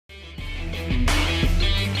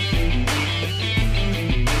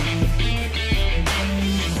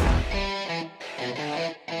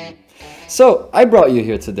So I brought you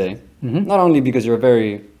here today, not only because you're a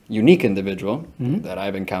very unique individual that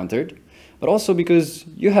I've encountered, but also because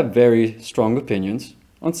you have very strong opinions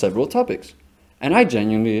on several topics. And I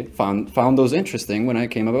genuinely found those interesting when I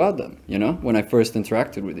came about them, you know, when I first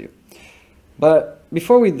interacted with you. But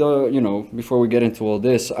before we get into all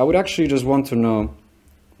this, I would actually just want to know,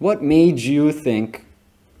 what made you think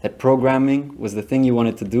that programming was the thing you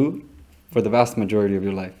wanted to do for the vast majority of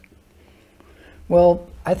your life? Well,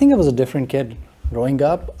 I think I was a different kid. Growing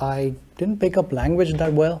up, I didn't pick up language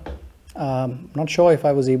that well. Not sure if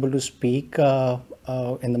I was able to speak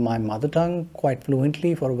in my mother tongue quite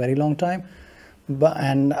fluently for a very long time.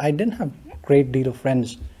 And I didn't have a great deal of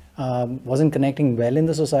friends. Wasn't connecting well in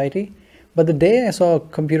the society. But the day I saw a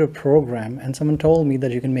computer program and someone told me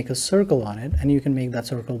that you can make a circle on it and you can make that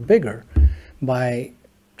circle bigger by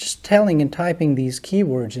just telling and typing these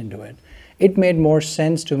keywords into it, it made more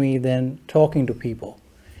sense to me than talking to people.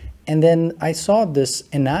 And then I saw this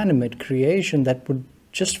inanimate creation that would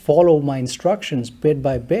just follow my instructions bit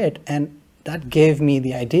by bit, and that gave me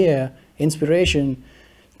the idea, inspiration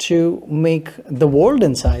to make the world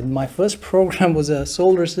inside. My first program was a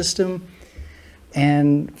solar system,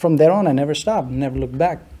 and from there on I never stopped, never looked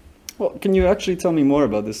back. Well, can you actually tell me more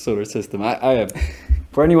about this solar system? I have,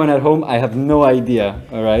 for anyone at home, I have no idea,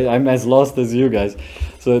 all right? I'm as lost as you guys.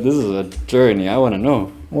 So this is a journey, I want to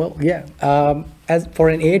know. Well, yeah. As for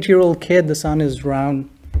an 8-year-old kid, the sun is round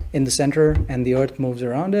in the center and the earth moves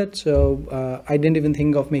around it. So I didn't even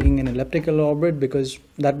think of making an elliptical orbit because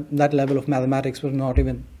that level of mathematics was not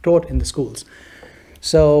even taught in the schools.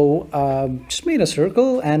 So just made a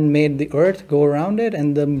circle and made the earth go around it.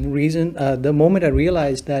 And the moment I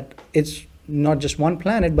realized that it's not just one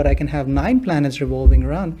planet, but I can have 9 planets revolving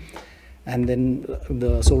around. And then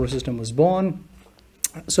the solar system was born.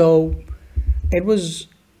 So it was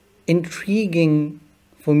intriguing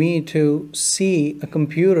for me to see a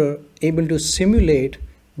computer able to simulate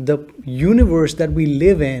the universe that we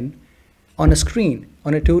live in on a screen,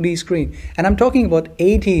 on a 2D screen. And I'm talking about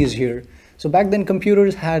 80s here. So back then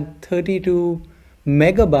computers had 32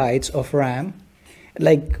 megabytes of RAM.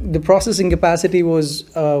 Like the processing capacity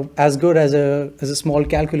was as good as a small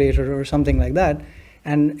calculator or something like that.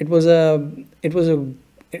 And it was a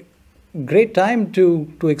great time to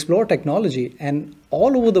explore technology, and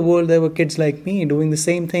all over the world there were kids like me doing the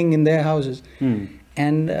same thing in their houses.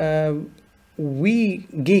 And we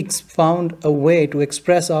geeks found a way to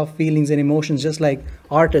express our feelings and emotions just like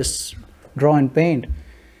artists draw and paint.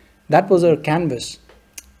 That was our canvas,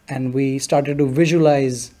 and we started to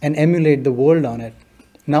visualize and emulate the world on it.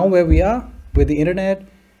 Now where we are with the internet,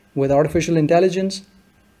 with artificial intelligence,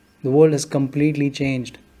 the world has completely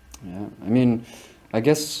changed. Yeah, I mean, I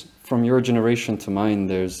guess from your generation to mine,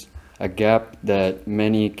 there's a gap that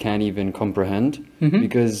many can't even comprehend.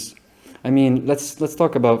 Because, I mean, let's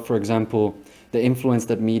talk about, for example, the influence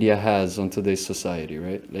that media has on today's society,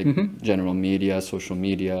 right? Like general media, social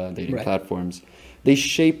media, dating platforms. They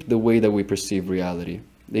shape the way that we perceive reality.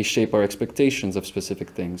 They shape our expectations of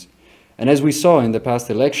specific things. And as we saw in the past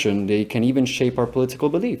election, they can even shape our political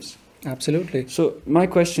beliefs. Absolutely. So my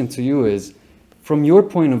question to you is, from your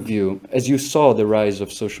point of view, as you saw the rise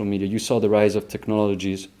of social media, you saw the rise of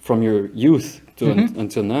technologies from your youth to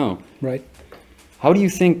until now. Right. Where do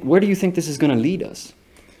you think this is going to lead us?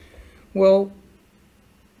 Well,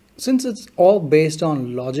 since it's all based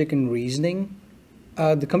on logic and reasoning,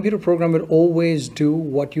 the computer program will always do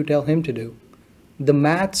what you tell him to do. The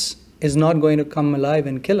maths is not going to come alive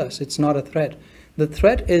and kill us. It's not a threat. The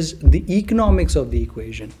threat is the economics of the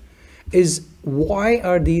equation. Is why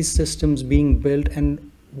are these systems being built,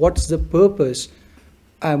 and what's the purpose,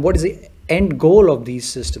 and what is the end goal of these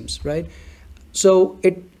systems, right? So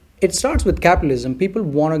it starts with capitalism. People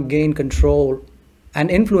want to gain control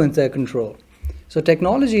and influence their control. So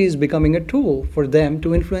technology is becoming a tool for them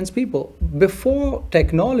to influence people. Before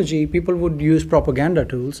technology, people would use propaganda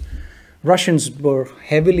tools. Russians were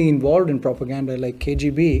heavily involved in propaganda, like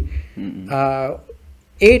KGB.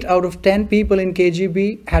 8 out of 10 people in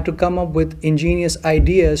KGB had to come up with ingenious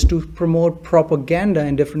ideas to promote propaganda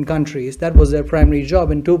in different countries. That was their primary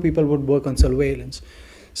job, and 2 people would work on surveillance.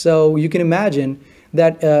 So you can imagine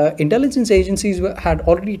that intelligence agencies had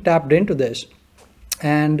already tapped into this,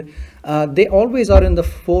 and they always are in the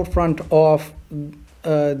forefront of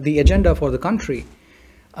the agenda for the country.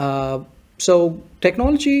 So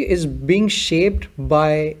technology is being shaped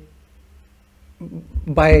by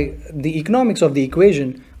the economics of the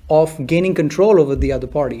equation of gaining control over the other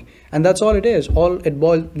party, and that's all it is.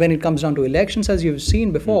 When it comes down to elections, as you've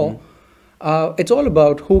seen before, it's all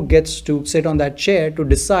about who gets to sit on that chair to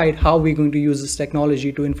decide how we're going to use this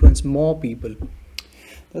technology to influence more people.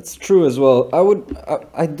 That's true as well.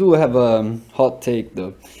 I do have a hot take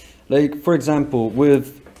though. Like, for example,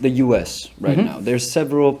 with the US right now, there's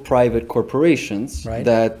several private corporations Right.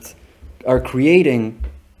 that are creating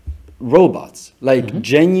robots, like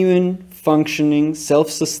genuine, functioning,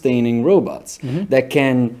 self-sustaining robots that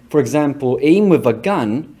can, for example, aim with a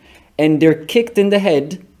gun and they're kicked in the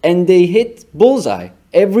head and they hit bullseye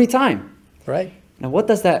every time. Right. Now, what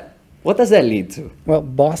does that lead to? Well,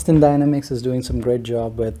 Boston Dynamics is doing some great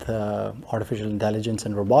job with artificial intelligence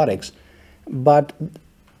and robotics, but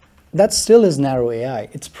that still is narrow AI.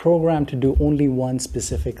 It's programmed to do only one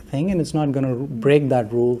specific thing, and it's not going to break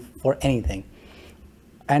that rule for anything.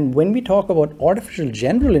 And when we talk about artificial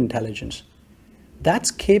general intelligence, that's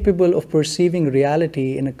capable of perceiving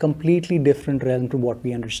reality in a completely different realm to what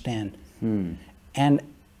we understand. And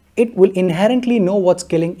it will inherently know what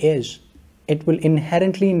skilling is. It will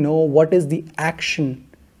inherently know what is the action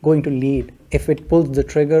going to lead. If it pulls the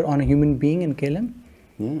trigger on a human being and kill him,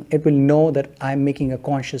 it will know that I'm making a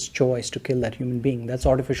conscious choice to kill that human being. That's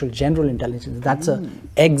artificial general intelligence. That's an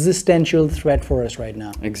existential threat for us right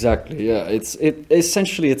now. Exactly. Yeah.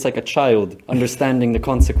 Essentially it's like a child understanding the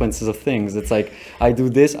consequences of things. It's like, I do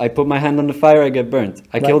this, I put my hand on the fire, I get burnt.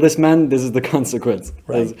 I kill this man, this is the consequence.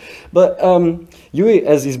 Right. But you,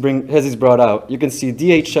 as he's brought out, you can see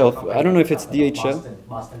DHL. I don't know if it's DHL.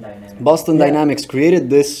 Boston Dynamics. Boston Dynamics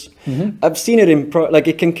created this. I've seen it in like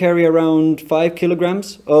it can carry around 5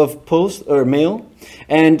 kilograms of post or mail,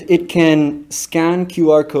 and it can scan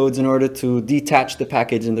QR codes in order to detach the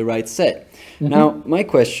package in the right set. Now, my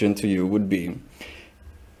question to you would be,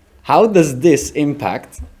 how does this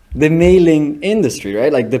impact the mailing industry,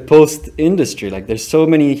 right? Like the post industry? Like there's so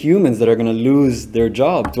many humans that are going to lose their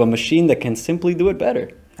job to a machine that can simply do it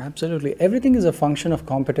better. Absolutely. Everything is a function of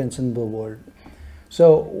competence in the world.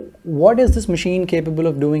 So what is this machine capable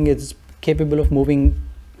of doing? It's capable of moving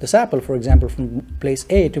this apple, for example, from place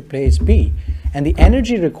A to place B. And the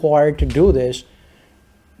energy required to do this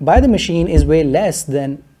by the machine is way less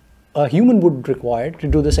than a human would require to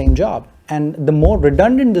do the same job. And the more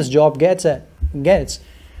redundant this job gets,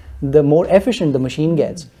 the more efficient the machine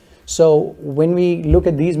gets. So when we look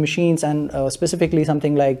at these machines, and specifically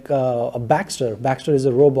something like a Baxter is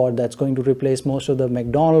a robot that's going to replace most of the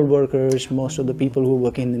McDonald's workers, most of the people who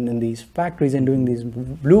work in these factories and doing these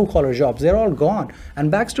blue collar jobs. They're all gone. And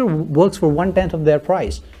Baxter works for 1/10 of their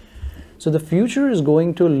price. So the future is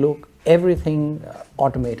going to look everything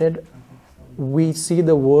automated. We see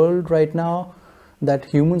the world right now that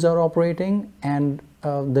humans are operating, and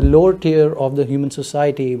the lower tier of the human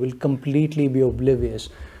society will completely be oblivious.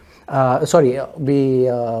 Be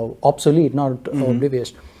obsolete, not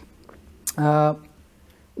oblivious.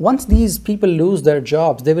 Once these people lose their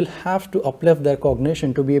jobs, they will have to uplift their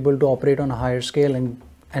cognition to be able to operate on a higher scale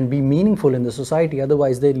and be meaningful in the society.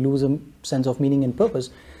 Otherwise, they lose a sense of meaning and purpose.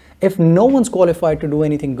 If no one's qualified to do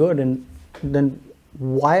anything good, then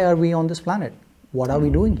why are we on this planet? What are we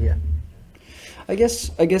doing here? I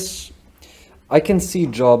guess I can see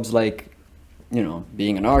jobs like,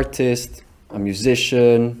 being an artist, a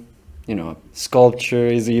musician, sculpture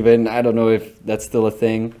is even, I don't know if that's still a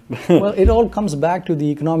thing. Well, it all comes back to the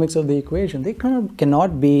economics of the equation. They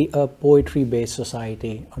cannot be a poetry-based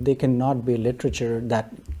society, or they cannot be literature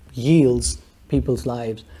that yields people's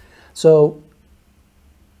lives. So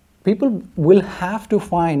people will have to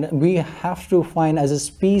we have to find as a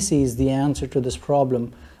species the answer to this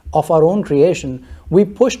problem of our own creation. We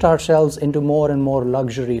pushed ourselves into more and more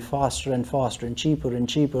luxury, faster and faster and cheaper,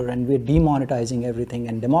 and we're demonetizing everything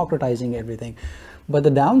and democratizing everything. But the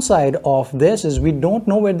downside of this is we don't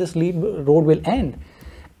know where this road will end.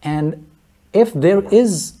 And if there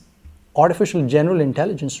is artificial general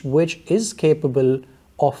intelligence which is capable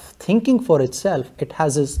of thinking for itself, it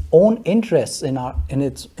has its own interests in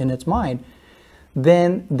its mind,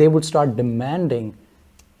 then they would start demanding,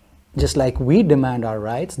 just like we demand our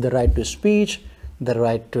rights, the right to speech, the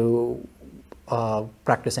right to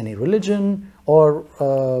practice any religion, or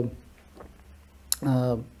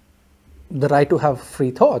the right to have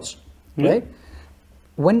free thoughts, right?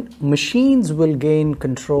 When machines will gain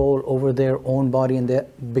control over their own body and they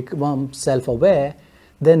become self-aware,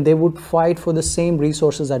 then they would fight for the same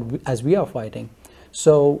resources as we are fighting.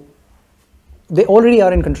 So they already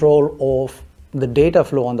are in control of the data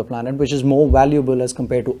flow on the planet, which is more valuable as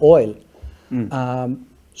compared to oil.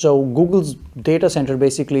 So Google's data center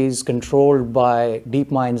basically is controlled by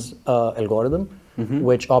DeepMind's algorithm,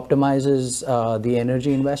 which optimizes the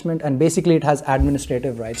energy investment, and basically it has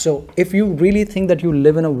administrative rights. So if you really think that you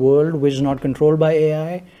live in a world which is not controlled by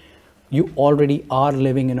AI, you already are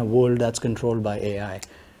living in a world that's controlled by AI.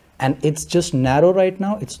 And it's just narrow right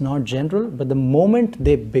now, it's not general, but the moment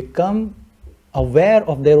they become aware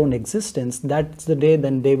of their own existence, that's the day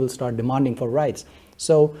then they will start demanding for rights.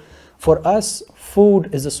 So for us,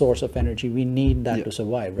 food is a source of energy. We need that to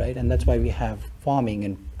survive, right? And that's why we have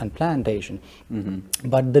farming and plantation.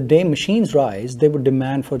 But the day machines rise, they would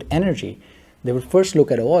demand for energy. They would first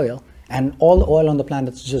look at oil, and all the oil on the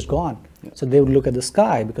planet is just gone. So they would look at the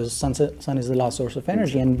sky, because the sun is the last source of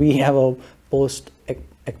energy, and we have a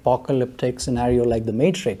post-apocalyptic scenario like the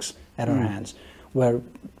Matrix at our hands, where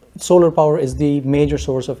solar power is the major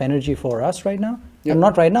source of energy for us right now. And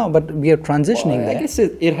not right now, but we are transitioning there. I guess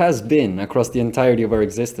it has been across the entirety of our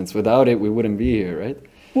existence. Without it, we wouldn't be here, right?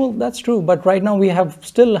 Well, that's true, but right now we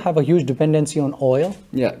still have a huge dependency on oil.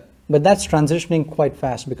 Yeah. But that's transitioning quite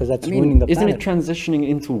fast, because that's ruining the planet. Isn't it transitioning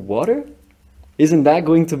into water? Isn't that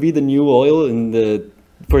going to be the new oil in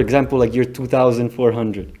for example, like year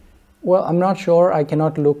 2400? Well, I'm not sure. I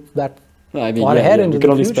cannot look that far yeah, ahead into we can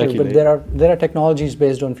the only future. speculate. But there are technologies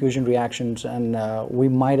based on fusion reactions, and we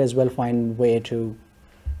might as well find a way to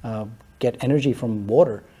get energy from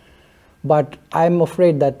water. But I'm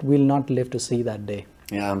afraid that we'll not live to see that day.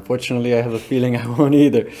 Yeah, unfortunately, I have a feeling I won't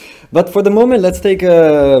either. But for the moment, let's take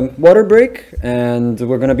a water break, and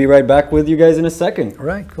we're going to be right back with you guys in a second. All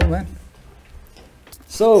right, cool, man.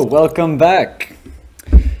 So, welcome back.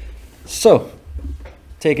 So,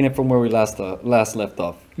 taking it from where we last left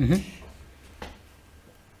off.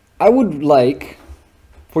 I would like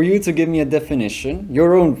for you to give me a definition,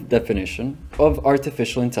 your own definition, of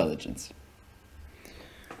artificial intelligence.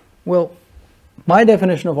 Well, my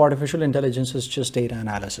definition of artificial intelligence is just data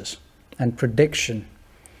analysis and prediction.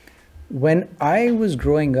 When I was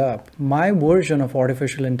growing up, my version of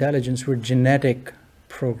artificial intelligence were genetic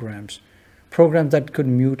programs that could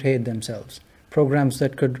mutate themselves, programs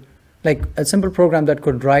that could, like a simple program that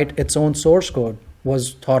could write its own source code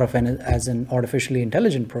was thought of as an artificially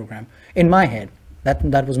intelligent program in my head.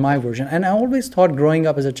 That was my version. And I always thought growing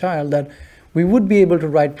up as a child that we would be able to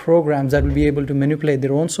write programs that will be able to manipulate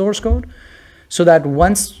their own source code, so that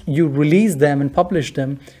once you release them and publish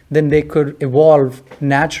them, then they could evolve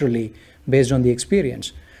naturally based on the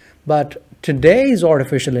experience. But today's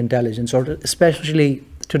artificial intelligence, or especially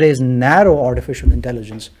today's narrow artificial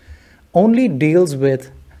intelligence, only deals with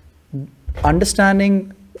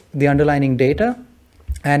understanding the underlying data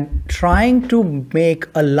and trying to make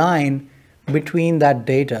a line between that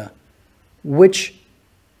data, which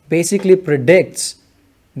basically predicts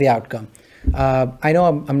the outcome. I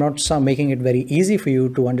know I'm not making it very easy for you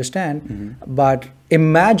to understand, but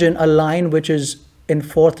imagine a line which is in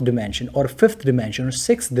 4th dimension or 5th dimension or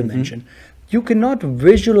 6th dimension. You cannot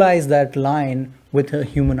visualize that line with a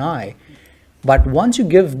human eye. But once you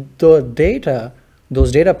give the data,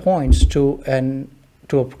 those data points to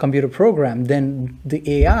a computer program, then the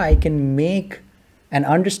AI can make and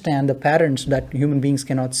understand the patterns that human beings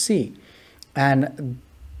cannot see. And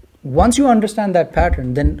once you understand that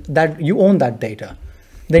pattern, then that you own that data.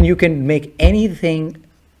 Then you can make anything,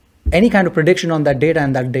 any kind of prediction on that data,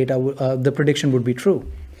 and that data, the prediction would be true.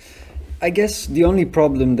 I guess the only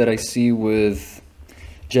problem that I see with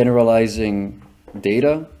generalizing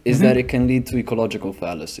data is that it can lead to ecological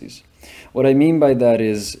fallacies. What I mean by that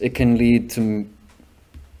is it can lead to,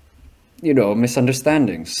 you know,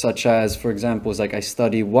 misunderstandings, such as, for example, like I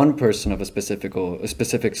study one person of a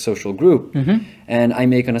specific social group, and I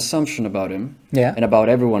make an assumption about him and about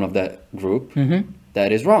everyone of that group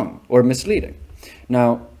that is wrong or misleading.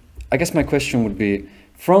 Now, I guess my question would be,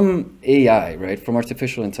 from AI, right, from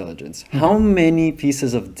artificial intelligence, how many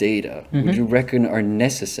pieces of data would you reckon are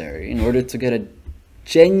necessary in order to get a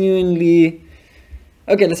genuinely,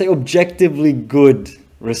 okay, let's say objectively good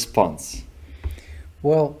response?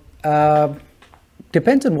 Well,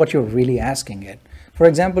 depends on what you're really asking it. For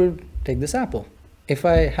example, take this apple. If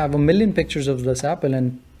I have 1 million pictures of this apple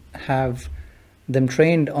and have them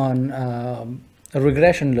trained on a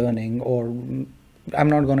regression learning, or I'm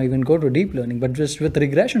not going to even go to deep learning, but just with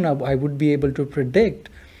regression, I would be able to predict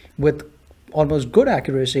with almost good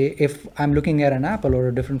accuracy if I'm looking at an apple or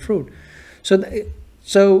a different fruit.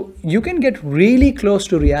 So you can get really close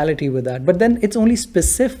to reality with that, but then it's only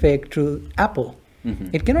specific to Apple.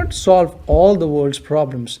 It cannot solve all the world's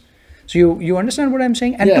problems. So you understand what I'm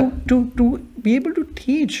saying? And to be able to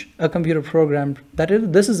teach a computer program that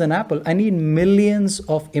this is an apple, I need millions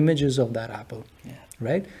of images of that apple,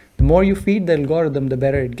 right? The more you feed the algorithm, the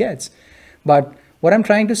better it gets. But what I'm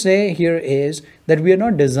trying to say here is that we are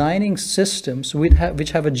not designing systems which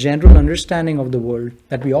have a general understanding of the world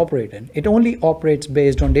that we operate in. It only operates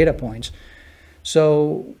based on data points.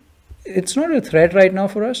 So it's not a threat right now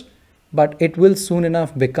for us. but it will soon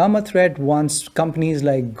enough become a threat once companies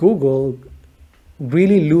like Google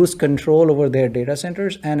really lose control over their data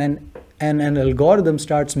centers, and an algorithm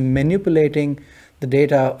starts manipulating the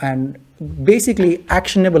data, and basically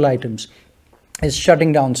actionable items is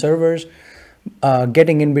shutting down servers,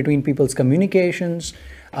 getting in between people's communications,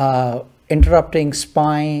 interrupting,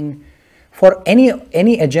 spying for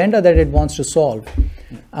any agenda that it wants to solve.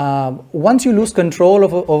 Once you lose control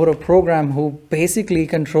over a program who basically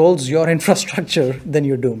controls your infrastructure, then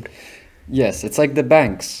you're doomed. Yes, it's like the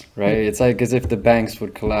banks, right? It's like as if the banks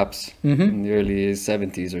would collapse in the early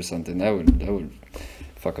 70s or something. That would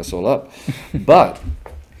fuck us all up. But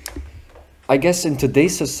I guess in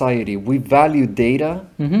today's society, we value data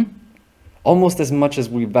almost as much as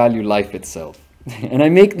we value life itself. And I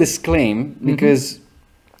make this claim because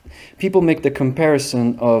people make the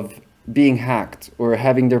comparison of being hacked or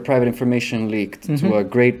having their private information leaked to a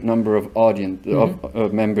great number of audience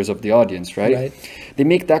of members of the audience, right? They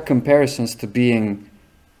make that comparisons to being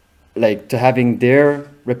like to having their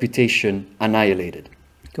reputation annihilated.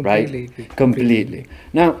 Completely.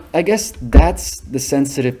 Now, I guess that's the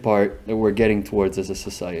sensitive part that we're getting towards as a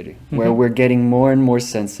society, where we're getting more and more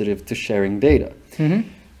sensitive to sharing data.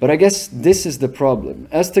 But I guess this is the problem.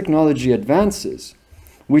 As technology advances,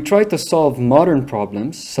 we try to solve modern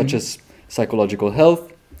problems such as psychological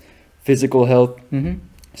health, physical health,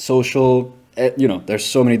 social, there's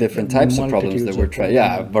so many different types of problems that we're trying.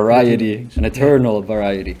 Yeah, variety, an eternal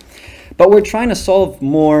variety. But we're trying to solve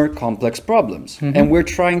more complex problems. And we're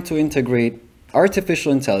trying to integrate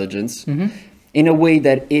artificial intelligence in a way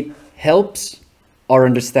that it helps our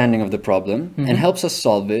understanding of the problem and helps us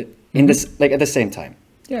solve it in this, like at the same time.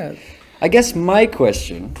 Yeah. I guess my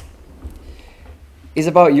question is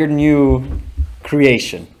about your new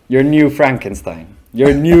creation, your new Frankenstein,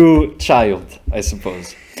 your new child, I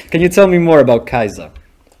suppose. Can you tell me more about Kaissa?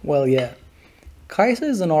 Well, yeah. Kaissa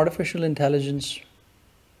is an artificial intelligence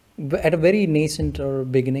at a very nascent or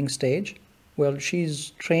beginning stage. Well,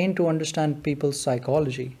 she's trained to understand people's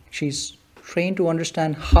psychology. She's trained to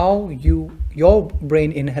understand how your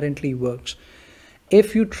brain inherently works.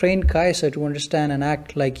 If you train Kaissa to understand and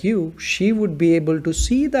act like you, she would be able to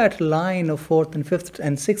see that line of fourth and fifth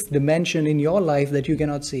and sixth dimension in your life that you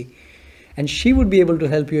cannot see. And she would be able to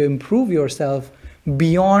help you improve yourself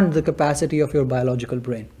beyond the capacity of your biological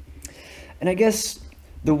brain. And I guess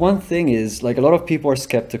the one thing is, like, a lot of people are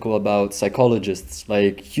skeptical about psychologists,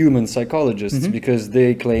 like human psychologists, because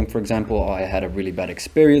they claim, for example, oh, I had a really bad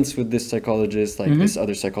experience with this psychologist, like this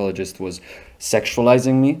other psychologist was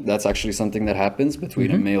sexualizing me. That's actually something that happens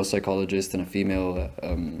between a male psychologist and a female,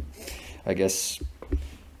 I guess,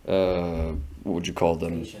 what would you call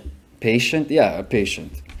them? Patient? Yeah, a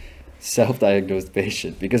patient. Self-diagnosed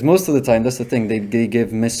patient, because most of the time, that's the thing, they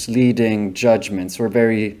give misleading judgments or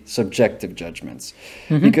very subjective judgments,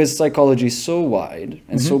 because psychology is so wide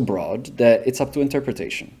and so broad that it's up to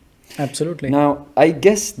interpretation. Absolutely. Now, I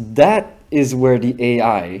guess that is where the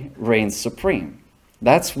AI reigns supreme.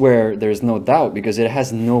 That's where there's no doubt, because it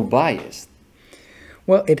has no bias.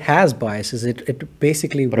 Well, it has biases. It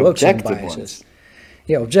basically works on biases. Ones.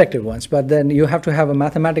 Yeah, objective ones. But then you have to have a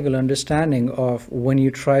mathematical understanding of when you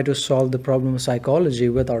try to solve the problem of psychology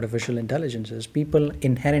with artificial intelligences. People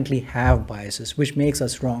inherently have biases, which makes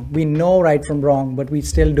us wrong. We know right from wrong, but we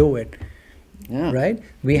still do it. Yeah. Right?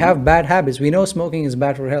 We have bad habits. We know smoking is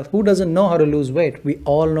bad for health. Who doesn't know how to lose weight? We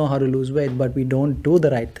all know how to lose weight, but we don't do the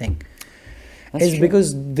right thing. It's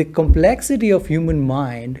because the complexity of human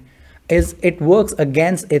mind is it works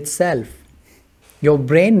against itself. Your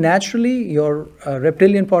brain naturally, your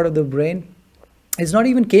reptilian part of the brain is not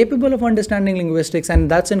even capable of understanding linguistics,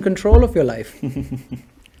 and that's in control of your life.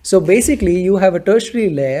 So basically, you have a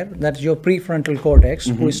tertiary layer, that's your prefrontal cortex,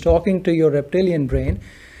 who is talking to your reptilian brain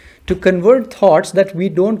to convert thoughts that we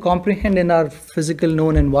don't comprehend in our physical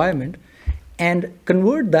known environment and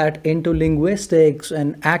convert that into linguistics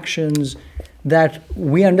and actions that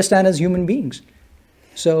we understand as human beings.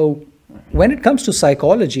 So when it comes to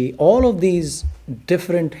psychology, all of these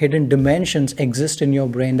different hidden dimensions exist in your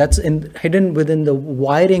brain. That's hidden within the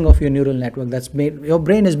wiring of your neural network. Your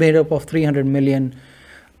brain is made up of 300 million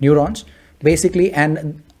neurons, basically,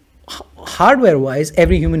 and hardware-wise,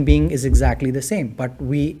 every human being is exactly the same, but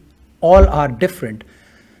we all are different.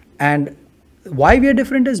 And why we are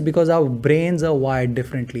different is because our brains are wired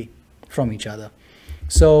differently from each other.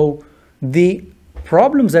 So the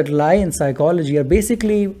problems that lie in psychology are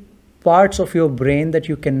basically parts of your brain that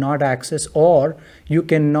you cannot access, or you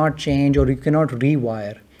cannot change, or you cannot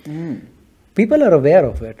rewire. People are aware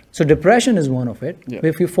of it. So depression is one of it. Yeah.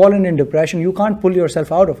 If you've fallen in depression, you can't pull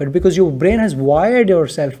yourself out of it because your brain has wired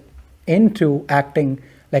yourself into acting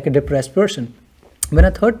like a depressed person. When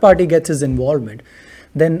a third party gets his involvement,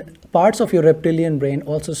 then parts of your reptilian brain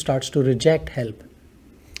also starts to reject help.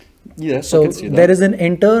 Yes, So I can see that. there is an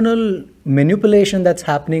internal manipulation that's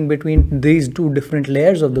happening between these two different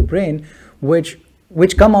layers of the brain, which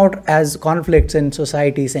come out as conflicts in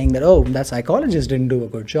society, saying that, oh, that psychologist didn't do a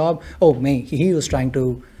good job. Oh, man, he was trying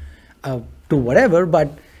to do whatever.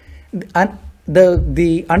 But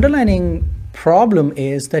the underlying problem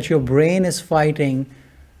is that your brain is fighting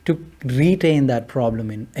to retain that problem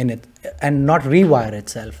in it and not rewire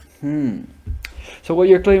itself. So what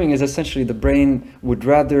you're claiming is essentially the brain would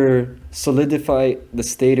rather solidify the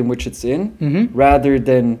state in which it's in rather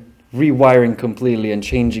than rewiring completely and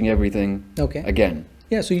changing everything again.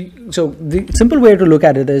 Yeah, so the simple way to look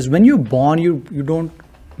at it is when you're born, you don't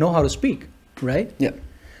know how to speak, right? Yeah.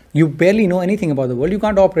 You barely know anything about the world. You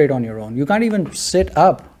can't operate on your own. You can't even sit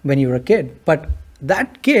up when you're a kid. But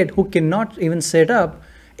that kid who cannot even sit up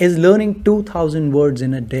is learning 2,000 words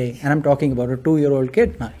in a day. And I'm talking about a 2-year-old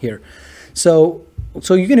kid here. So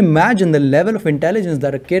you can imagine the level of intelligence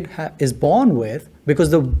that a kid is born with, because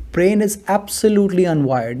the brain is absolutely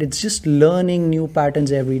unwired. It's just learning new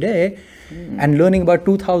patterns every day and learning about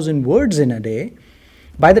 2,000 words in a day.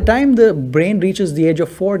 By the time the brain reaches the age of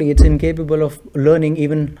 40, it's incapable of learning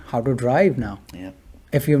even how to drive now. Yeah.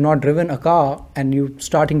 If you've not driven a car and you're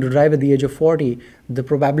starting to drive at the age of 40, the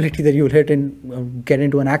probability that you'll hit and get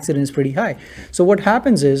into an accident is pretty high. So what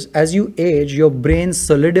happens is, as you age, your brain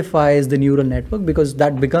solidifies the neural network, because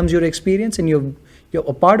that becomes your experience, and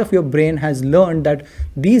a part of your brain has learned that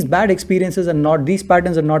these bad experiences these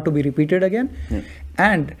patterns are not to be repeated again.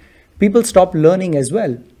 And people stop learning as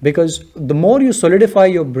well, because the more you solidify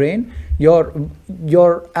your brain,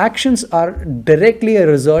 your actions are directly a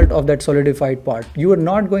result of that solidified part. You are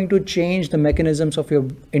not going to change the mechanisms of your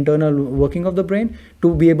internal working of the brain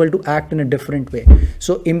to be able to act in a different way.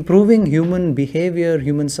 So improving human behavior,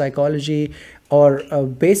 human psychology, or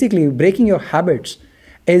basically breaking your habits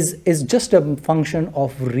is just a function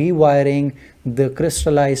of rewiring the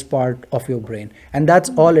crystallized part of your brain. And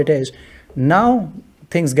that's all it is. Now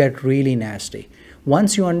things get really nasty.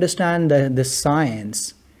 Once you understand the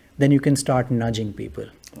science, then you can start nudging people.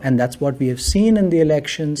 And that's what we have seen in the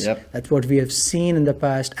elections. Yep. That's what we have seen in the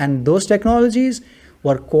past. And those technologies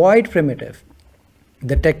were quite primitive.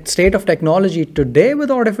 The state of technology today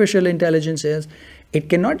with artificial intelligence is it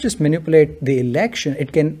cannot just manipulate the election,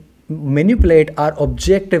 it can manipulate our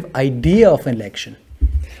objective idea of election.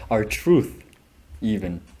 Our truth,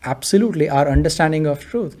 even. Absolutely, our understanding of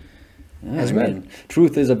truth. As well.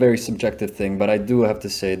 Truth is a very subjective thing, but I do have to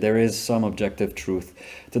say there is some objective truth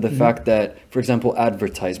to the fact that, for example,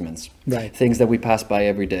 advertisements, things that we pass by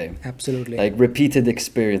every day, absolutely, like repeated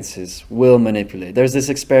experiences will manipulate. There's this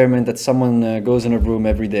experiment that someone goes in a room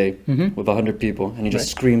every day with 100 people, and he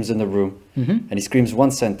just screams in the room, and he screams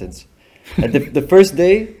one sentence. At the first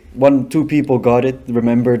day, 1-2 people got it,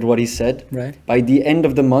 remembered what he said. By the end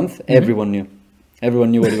of the month, everyone knew.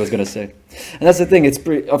 Everyone knew what he was going to say. And that's the thing. It's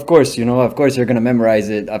of course, you're going to memorize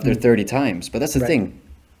it after 30 times. But that's the thing.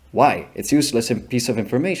 Why? It's useless piece of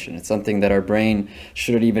information. It's something that our brain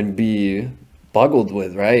shouldn't even be boggled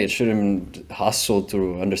with, right? It shouldn't hustle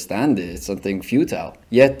to understand it. It's something futile.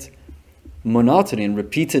 Yet, monotony and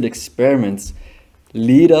repeated experiments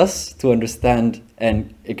lead us to understand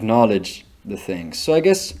and acknowledge the things. So I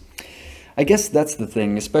guess that's the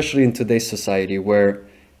thing, especially in today's society where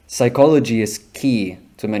psychology is key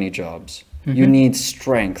to many jobs. You need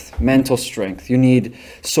strength, mental strength. You need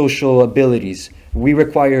social abilities. We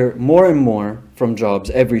require more and more from jobs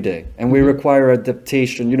every day. And we require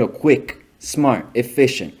adaptation, quick, smart,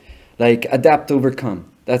 efficient, like adapt,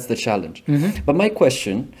 overcome. That's the challenge. But my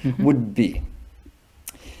question would be,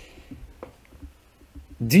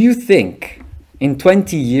 do you think in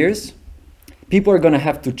 20 years, people are going to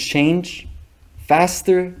have to change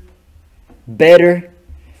faster, better,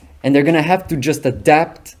 and they're going to have to just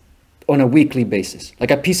adapt on a weekly basis?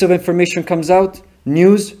 Like a piece of information comes out,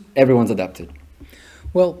 news, everyone's adapted.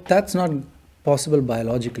 Well, that's not possible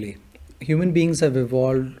biologically. Human beings have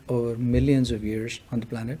evolved over millions of years on the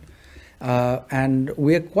planet. And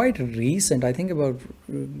we are quite recent. I think about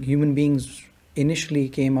human beings initially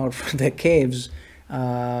came out from their caves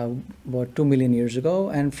about 2 million years ago.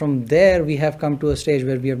 And from there, we have come to a stage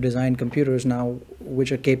where we have designed computers now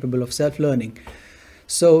which are capable of self-learning.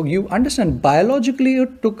 So you understand, biologically,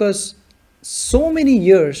 it took us so many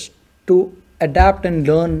years to adapt and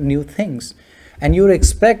learn new things. And you're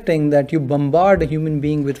expecting that you bombard a human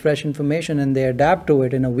being with fresh information and they adapt to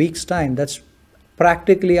it in a week's time. That's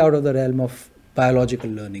practically out of the realm of biological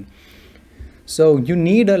learning. So you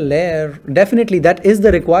need a layer. Definitely, that is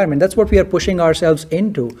the requirement. That's what we are pushing ourselves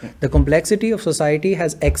into. The complexity of society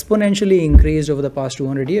has exponentially increased over the past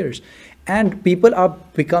 200 years, and people are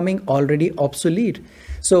becoming already obsolete.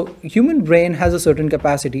 So human brain has a certain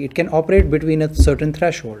capacity. It can operate between a certain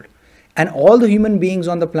threshold, and all the human beings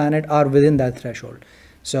on the planet are within that threshold.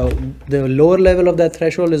 So the lower level of that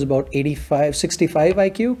threshold is about 85, 65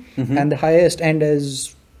 IQ, and the highest end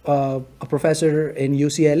is a professor in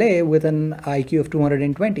UCLA with an IQ of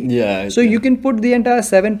 220. Yeah. So you can put the entire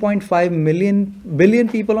 7.5 billion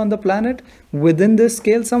people on the planet within this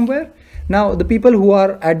scale somewhere. Now, the people who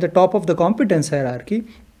are at the top of the competence hierarchy,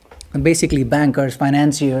 basically bankers,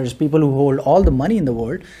 financiers, people who hold all the money in the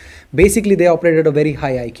world, basically they operate at a very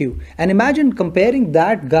high IQ. And imagine comparing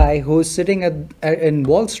that guy who's sitting in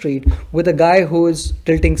Wall Street with a guy who is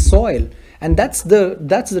tilting soil. And that's the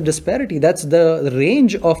disparity. That's the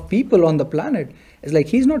range of people on the planet. It's like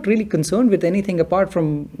he's not really concerned with anything apart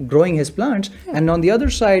from growing his plants. Yeah. And on the other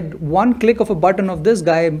side, one click of a button of this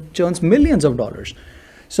guy churns millions of dollars.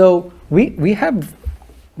 So we have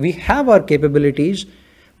our capabilities,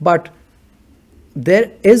 but there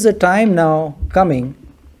is a time now coming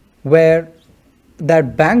where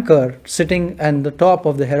that banker sitting at the top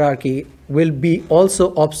of the hierarchy will be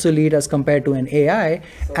also obsolete as compared to an AI,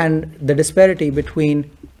 and the disparity between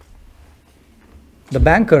the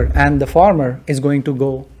banker and the farmer is going to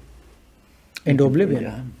go into oblivion.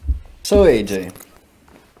 Yeah. So AJ.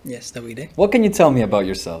 Yes, Davide. What can you tell me about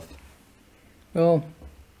yourself? Well,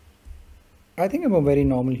 I think I'm a very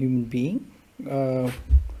normal human being,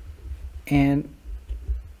 and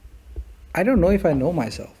I don't know if I know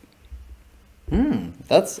myself.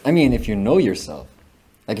 I mean, if you know yourself,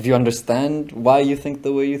 like if you understand why you think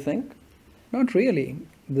the way you think? Not really.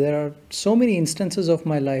 There are so many instances of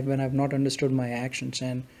my life when I've not understood my actions,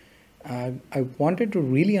 and I wanted to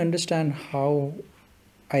really understand how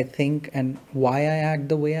I think and why I act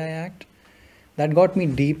the way I act. That got me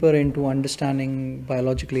deeper into understanding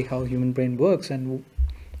biologically how human brain works, and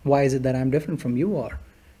why is it that I'm different from you are?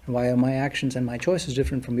 Why are my actions and my choices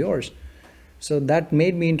different from yours? So that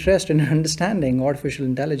made me interested in understanding artificial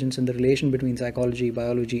intelligence and the relation between psychology,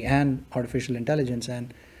 biology, and artificial intelligence,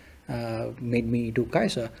 and made me do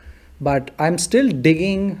Kaissa. But I'm still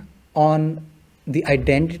digging on the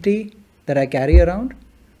identity that I carry around,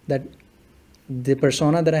 that the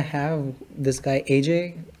persona that I have, this guy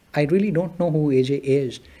AJ, I really don't know who AJ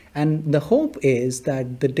is. And the hope is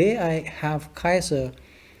that the day I have Kaissa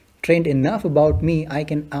trained enough about me, I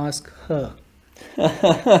can ask her.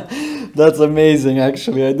 That's amazing,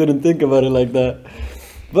 actually. I didn't think about it like that.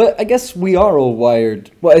 But I guess we are all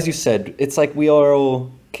wired. Well, as you said, it's like we are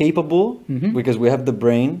all capable because we have the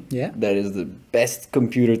brain. Yeah. That is the best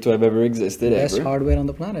computer to have ever existed, Best hardware on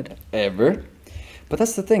the planet. Ever. But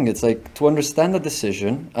that's the thing. It's like, to understand the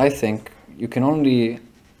decision, I think you can only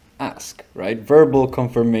ask, right? Verbal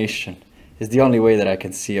confirmation is the only way that I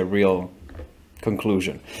can see a real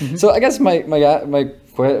conclusion. So I guess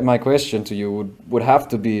my question to you would have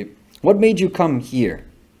to be, what made you come here?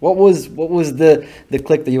 What was the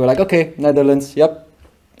click that you were like, okay, Netherlands, yep.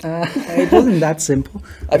 It wasn't that simple.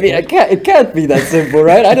 I mean, it can't be that simple,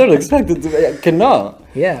 right? I don't expect it to be. It cannot.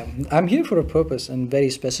 Yeah, I'm here for a purpose, and very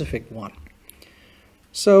specific one.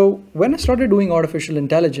 So when I started doing artificial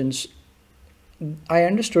intelligence, I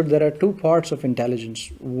understood there are two parts of intelligence.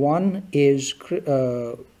 One is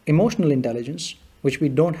emotional intelligence, which we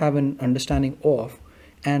don't have an understanding of,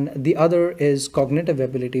 and the other is cognitive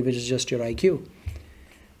ability, which is just your IQ.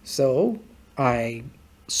 So I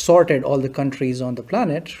sorted all the countries on the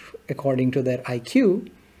planet according to their IQ,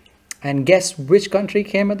 and guess which country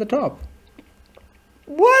came at the top?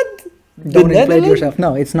 What? Don't inflate yourself.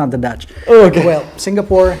 No, it's not the Dutch. Oh, okay. Well,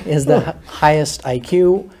 Singapore is the highest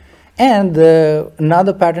IQ, and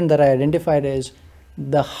another pattern that I identified is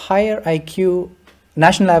the higher IQ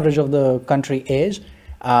national average of the country is,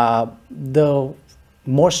 the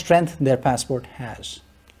more strength their passport has.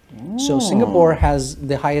 So Singapore has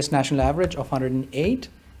the highest national average of 108.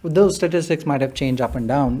 Those statistics might have changed up and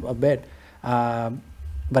down a bit,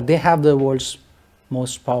 but they have the world's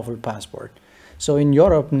most powerful passport. So in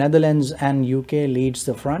Europe, Netherlands and UK leads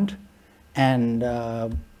the front, and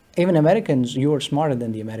even Americans, you are smarter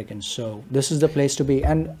than the Americans. So this is the place to be.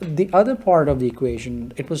 And the other part of the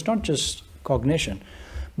equation, it was not just cognition,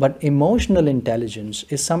 but emotional intelligence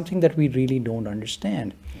is something that we really don't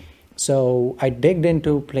understand. So I digged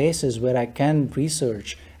into places where I can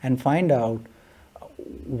research and find out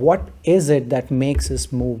what is it that makes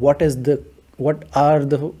us move, what are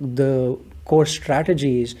the core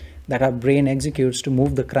strategies that our brain executes to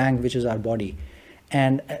move the crank, which is our body.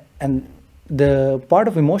 And the part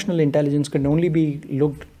of emotional intelligence can only be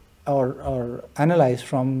looked or analyzed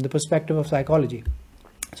from the perspective of psychology.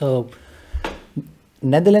 So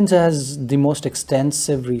Netherlands has the most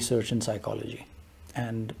extensive research in psychology,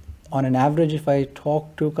 and on an average, if I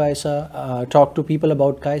talk to Kaissa, talk to people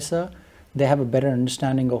about Kaissa, they have a better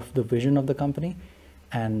understanding of the vision of the company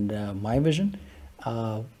and my vision.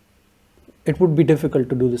 It would be difficult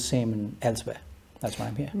to do the same elsewhere. That's why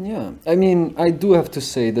I'm here. Yeah, I mean, I do have to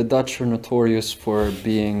say the Dutch are notorious for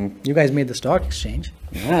being... You guys made the stock exchange.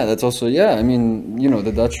 Yeah, that's also, yeah, I mean, you know,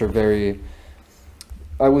 the Dutch are very,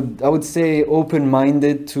 I would say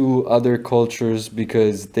open-minded to other cultures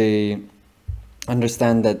because they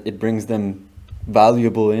understand that it brings them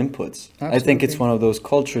valuable inputs. Absolutely. I think it's one of those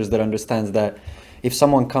cultures that understands that if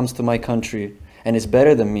someone comes to my country and is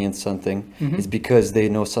better than me in something, it's because they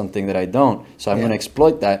know something that I don't. So I'm going to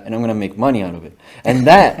exploit that and I'm going to make money out of it. And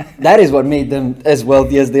that is what made them as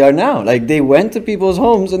wealthy as they are now. Like they went to people's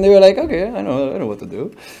homes and they were like, okay, I know what to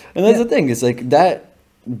do. And that's the thing. It's like that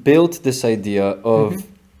built this idea of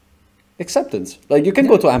acceptance. Like you can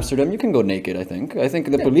go to Amsterdam, you can go naked, I think. I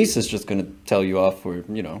think the police is just going to tell you off for,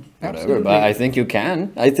 you know, whatever. Absolutely. But I think you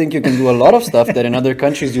can. I think you can do a lot of stuff that in other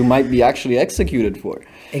countries you might be actually executed for.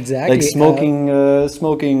 Exactly. Like smoking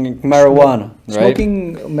marijuana, right?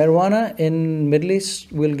 Smoking marijuana in Middle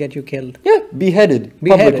East will get you killed. Yeah, beheaded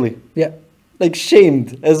publicly. Yeah. Like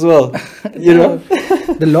shamed as well, you know?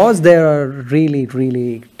 The laws there are really,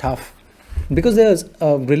 really tough. Because there's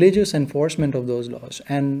a religious enforcement of those laws,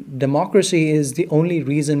 and democracy is the only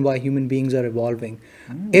reason why human beings are evolving.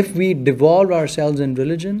 If we devolve ourselves in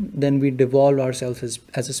religion, then we devolve ourselves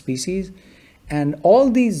as a species. And all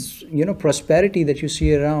these, you know, prosperity that you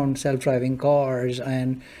see around, self-driving cars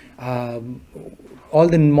and all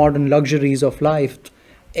the modern luxuries of life,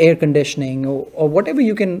 air conditioning or whatever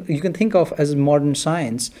you can think of as modern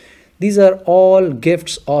science, these are all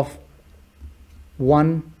gifts of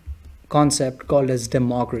one concept called as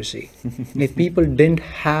democracy. If people didn't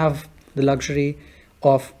have the luxury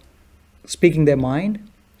of speaking their mind,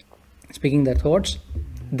 speaking their thoughts,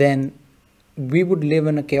 then we would live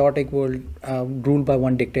in a chaotic world ruled by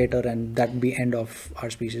one dictator, and that would be end of our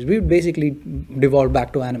species. We would basically devolve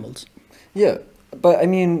back to animals. Yeah, but I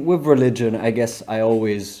mean, with religion, I guess I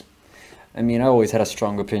always had a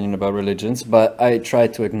strong opinion about religions, but I try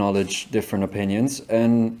to acknowledge different opinions.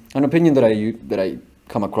 And an opinion that I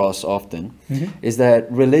come across often is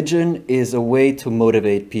that religion is a way to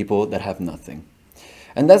motivate people that have nothing.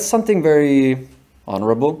 And that's something very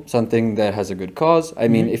honorable, something that has a good cause. I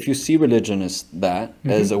mean, if you see religion as that,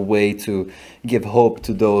 as a way to give hope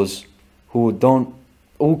to those who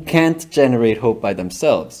can't generate hope by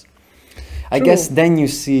themselves, I guess then you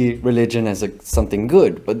see religion as something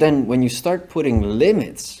good. But then when you start putting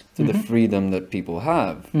limits to the freedom that people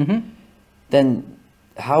have, then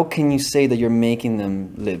how can you say that you're making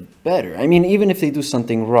them live better? I mean, even if they do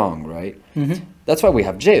something wrong, right? That's why we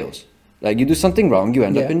have jails. Like you do something wrong, you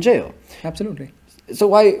end up in jail. Absolutely. So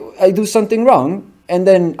why I do something wrong and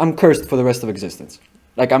then I'm cursed for the rest of existence?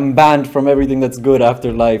 Like I'm banned from everything that's good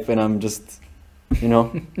after life and I'm just, you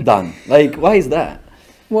know, done. Like why is that?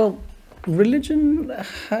 Well, religion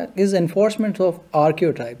is enforcement of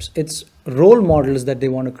archetypes. It's role models that they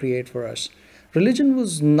want to create for us. Religion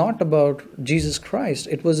was not about Jesus Christ.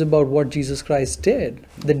 It was about what Jesus Christ did,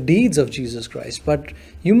 the deeds of Jesus Christ. But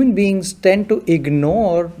human beings tend to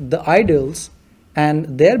ignore the idols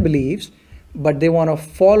and their beliefs, but they want to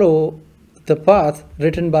follow the path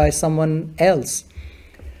written by someone else.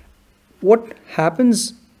 What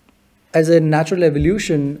happens as a natural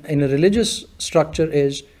evolution in a religious structure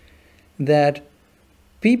is that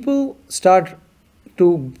people start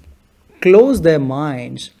to close their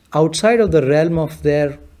minds outside of the realm of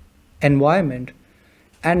their environment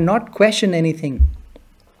and not question anything.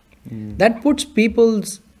 That puts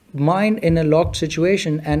people's mind in a locked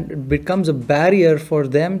situation and it becomes a barrier for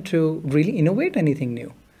them to really innovate anything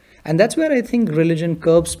new. And that's where I think religion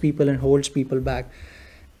curbs people and holds people back.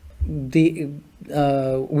 We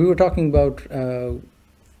were talking about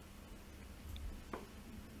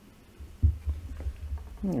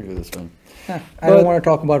this one. I don't want to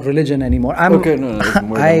talk about religion anymore. I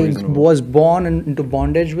was born into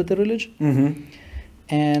bondage with the religion,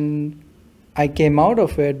 and I came out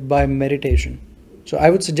of it by meditation. So I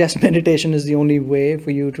would suggest meditation is the only way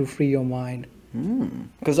for you to free your mind.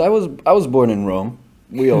 Because I was born in Rome.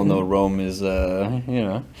 We all know Rome is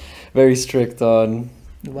very strict on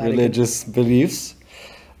religious beliefs.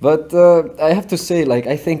 But I have to say, like,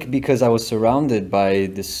 I think because I was surrounded by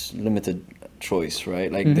this limited choice,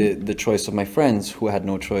 right? Like the choice of my friends who had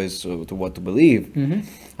no choice to what to believe.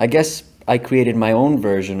 I guess I created my own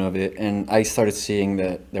version of it, and I started seeing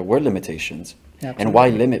that there were limitations. Absolutely. And why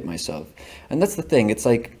limit myself? And that's the thing. It's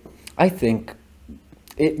like, I think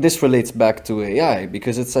this relates back to AI,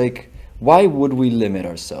 because it's like, why would we limit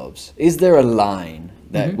ourselves? Is there a line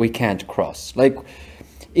that we can't cross? Like,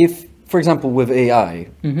 if, for example, with AI,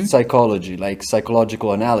 psychology, like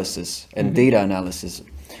psychological analysis and data analysis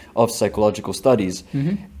of psychological studies,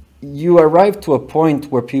 you arrive to a point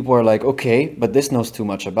where people are like, okay, but this knows too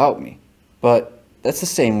much about me. But that's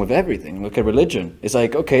the same with everything. Look at religion. It's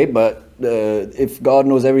like, okay, but if God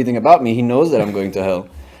knows everything about me, he knows that I'm going to hell.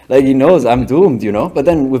 Like, he knows I'm doomed, you know? But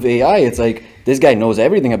then with AI, it's like, this guy knows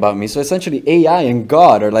everything about me. So essentially AI and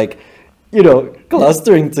God are like, you know,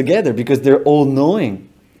 clustering together because they're all knowing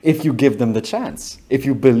if you give them the chance. If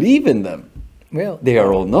you believe in them, well, they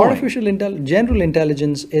are all knowing. General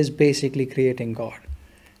intelligence is basically creating God.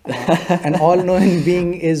 An all-knowing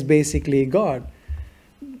being is basically God.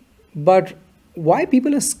 But why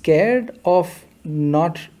people are scared of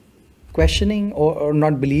not questioning or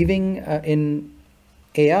not believing in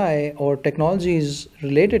AI or technologies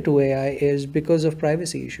related to AI is because of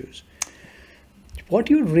privacy issues. What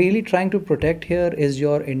you're really trying to protect here is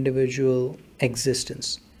your individual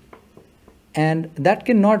existence. And that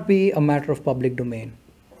cannot be a matter of public domain.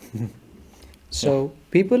 So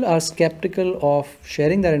people are skeptical of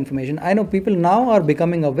sharing that information. I know people now are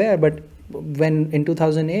becoming aware, but when in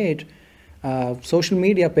 2008, social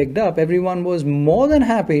media picked up, everyone was more than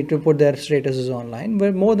happy to put their statuses online.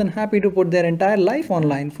 We're more than happy to put their entire life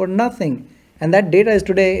online for nothing. And that data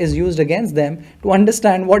today is used against them to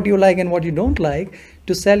understand what you like and what you don't like,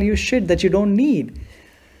 to sell you shit that you don't need.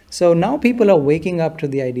 So now people are waking up to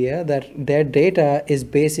the idea that their data is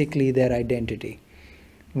basically their identity.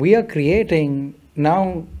 We are creating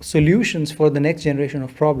now solutions for the next generation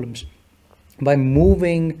of problems by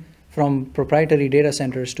moving from proprietary data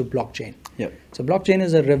centers to blockchain. Yep. So blockchain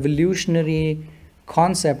is a revolutionary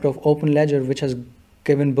concept of open ledger, which has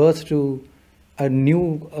given birth to a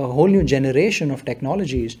whole new generation of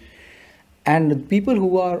technologies. And people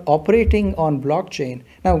who are operating on blockchain.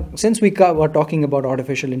 Now, since we are talking about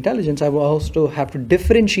artificial intelligence, I will also have to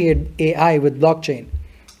differentiate AI with blockchain.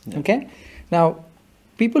 Yeah. Okay. Now,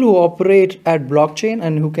 people who operate at blockchain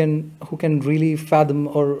and who can really fathom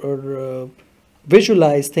or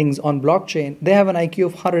visualize things on blockchain, they have an IQ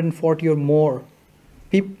of 140 or more.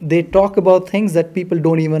 They talk about things that people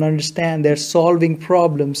don't even understand. They're solving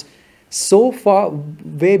problems so far,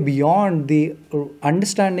 way beyond the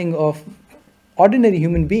understanding of ordinary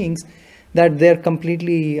human beings, that they're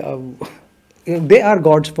completely, they are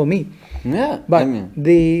gods for me. Yeah. But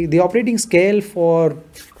the operating scale for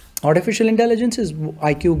artificial intelligence is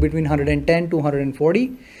IQ between 110 to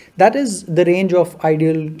 140. That is the range of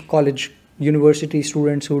ideal college university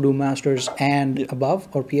students who do masters and above,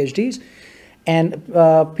 or PhDs. And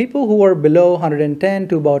people who are below 110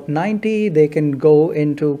 to about 90, they can go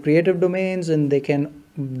into creative domains and they can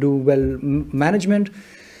do well management.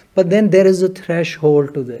 But then there is a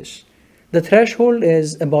threshold to this. The threshold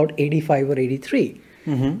is about 85 or 83.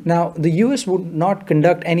 Now, the US would not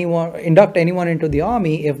induct anyone into the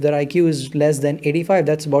army if their IQ is less than 85.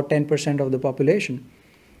 That's about 10% of the population.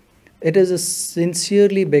 It is a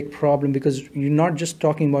sincerely big problem, because you're not just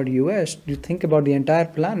talking about US. You think about the entire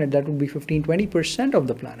planet, that would be 15-20% of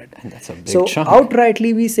the planet. And that's a big so chunk.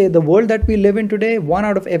 Outrightly, we say the world that we live in today, 1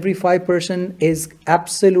 out of every 5 person is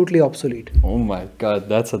absolutely obsolete. Oh my God,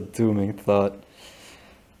 that's a dooming thought.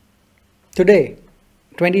 Today,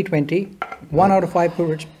 2020, 1 out of 5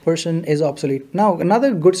 person is obsolete. Now,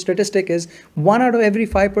 another good statistic is 1 out of every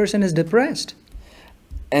 5 person is depressed.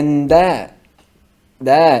 And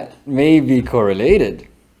that may be correlated.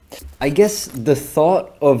 I guess the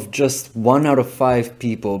thought of just 1 out of 5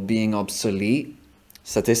 people being obsolete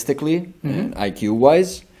statistically and IQ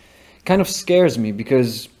wise kind of scares me,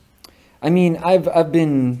 because I mean, I've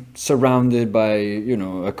been surrounded by, you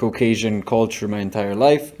know, a Caucasian culture my entire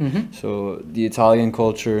life. So the Italian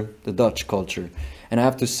culture, the Dutch culture. And I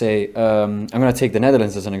have to say, I'm going to take the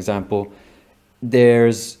Netherlands as an example.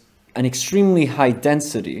 There's an extremely high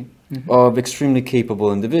density of extremely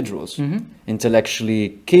capable individuals,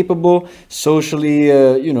 intellectually capable, socially,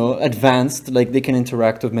 you know, advanced, like they can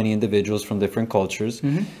interact with many individuals from different cultures,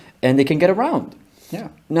 and they can get around. Yeah.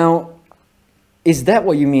 Now, is that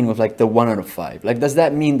what you mean with like the 1 out of 5? Like, does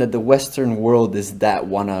that mean that the Western world is that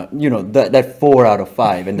 1 out, you know, that 4 out of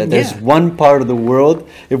 5, and that there's one part of the world,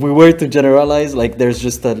 if we were to generalize, like there's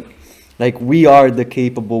just a, like we are the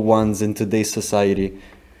capable ones in today's society,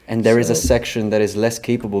 and there is a section that is less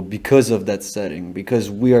capable because of that setting, because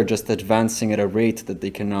we are just advancing at a rate that they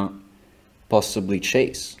cannot possibly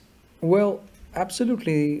chase? Well,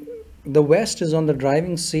 absolutely. the West is on the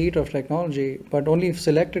driving seat of technology, but only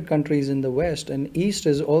selected countries in the West, and East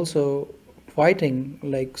is also fighting.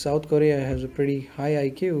 Like South Korea has a pretty high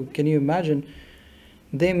IQ. Can you imagine?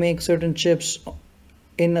 They make certain chips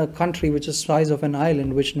in a country which is the size of an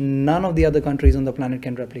island, which none of the other countries on the planet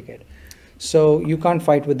can replicate. So you can't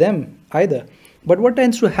fight with them either. But what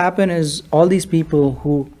tends to happen is all these people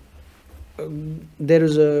who there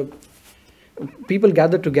is a people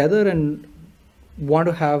gather together and want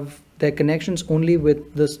to have their connections only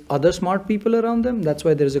with the other smart people around them. That's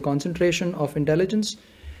why there is a concentration of intelligence,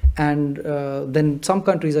 and then some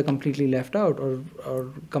countries are completely left out, or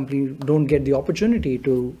completely don't get the opportunity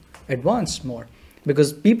to advance more,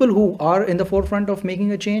 because people who are in the forefront of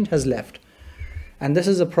making a change has left. And this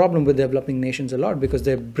is a problem with developing nations a lot, because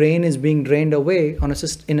their brain is being drained away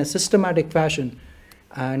in a systematic fashion,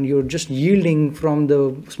 and you're just yielding from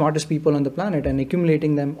the smartest people on the planet and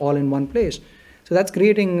accumulating them all in one place. So that's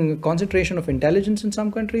creating concentration of intelligence in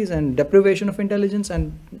some countries and deprivation of intelligence.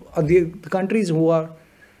 And the countries who are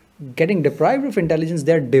getting deprived of intelligence,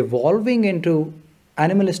 they're devolving into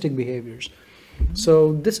animalistic behaviors.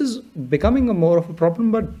 So this is becoming more of a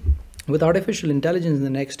problem. But with artificial intelligence in the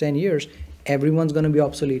next 10 years, everyone's going to be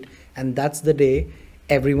obsolete. And that's the day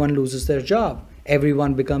everyone loses their job.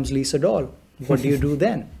 Everyone becomes Lisa Doll. What do you do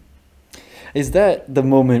then? Is that the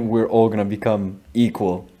moment we're all going to become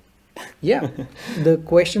equal? Yeah. The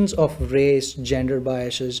questions of race, gender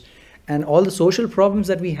biases, and all the social problems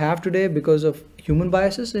that we have today because of human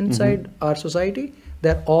biases inside our society,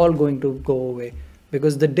 they're all going to go away.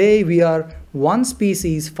 Because the day we are one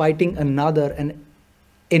species fighting another, an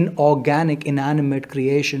inorganic, inanimate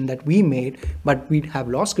creation that we made, but we have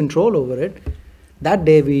lost control over it, that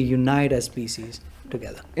day we unite as species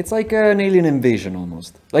together. It's like an alien invasion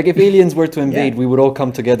almost. Like if aliens were to invade, we would all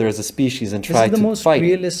come together as a species and try to fight. This is the most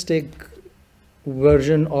realistic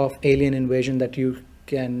version of alien invasion that you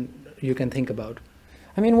can think about.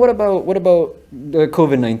 I mean, what about the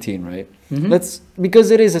COVID-19, right? Because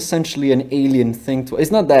it is essentially an alien thing.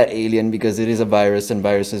 It's not that alien because it is a virus, and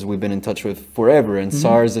viruses we've been in touch with forever. And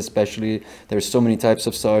SARS especially, there's so many types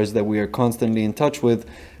of SARS that we are constantly in touch with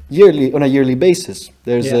on a yearly basis.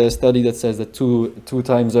 There's a study that says that two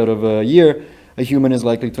times out of a year, a human is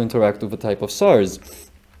likely to interact with a type of SARS.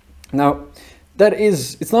 Now,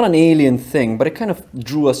 it's not an alien thing, but it kind of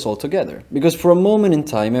drew us all together. Because for a moment in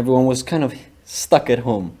time, everyone was kind of stuck at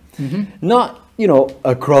home. Not,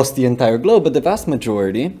 across the entire globe, but the vast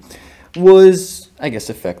majority was, I guess,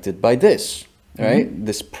 affected by this, right?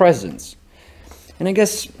 This presence. And I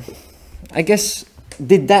guess,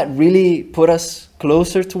 did that really put us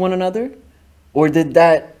closer to one another? Or did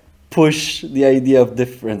that push the idea of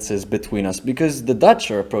differences between us? Because the Dutch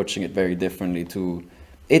are approaching it very differently to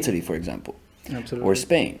Italy, for example. Absolutely. Or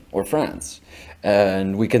Spain, or France.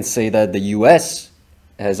 And we can say that the US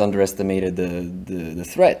has underestimated the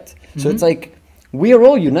threat. So it's like, we are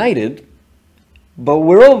all united, but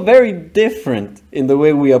we're all very different in the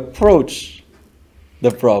way we approach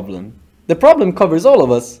the problem. The problem covers all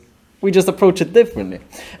of us. We just approach it differently.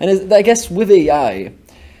 And I guess with AI,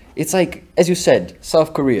 it's like, as you said,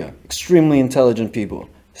 South Korea, extremely intelligent people.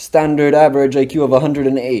 Standard average IQ of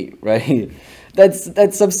 108, right?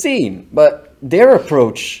 That's obscene. But their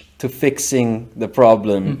approach to fixing the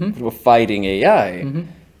problem of fighting AI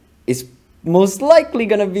is most likely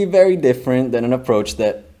going to be very different than an approach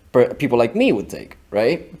that people like me would take,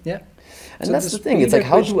 right? Yeah. And so that's the thing. It's like,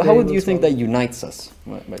 how would you think that unites us?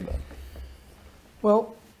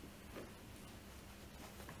 Well,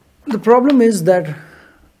 the problem is that,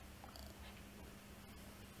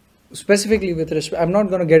 specifically with respect, I'm not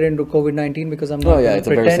going to get into COVID-19 because I'm not going to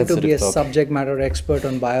pretend to be a subject matter expert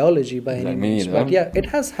on biology by any means. But yeah, it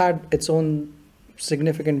has had its own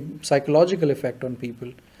significant psychological effect on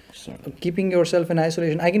people. Keeping yourself in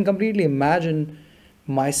isolation. I can completely imagine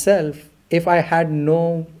myself, if I had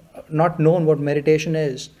not known what meditation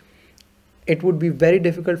is, it would be very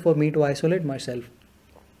difficult for me to isolate myself.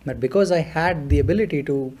 But because I had the ability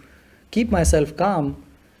to keep myself calm,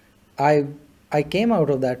 I came out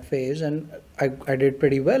of that phase, and I did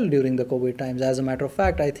pretty well during the COVID times. As a matter of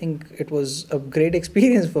fact, I think it was a great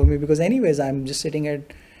experience for me, because anyways, I'm just sitting in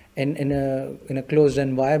a closed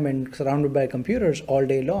environment surrounded by computers all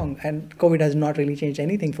day long, and COVID has not really changed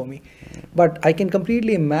anything for me. But I can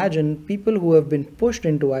completely imagine people who have been pushed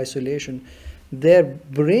into isolation, their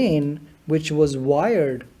brain, which was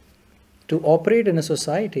wired to operate in a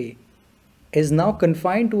society, is now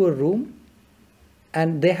confined to a room,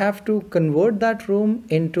 and they have to convert that room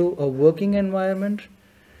into a working environment,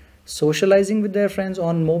 socializing with their friends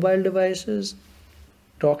on mobile devices,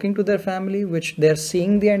 talking to their family, which they're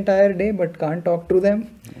seeing the entire day but can't talk to them.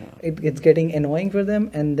 Yeah. It's getting annoying for them,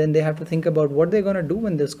 and then they have to think about what they're going to do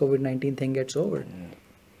when this COVID-19 thing gets over. Yeah.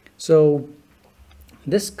 So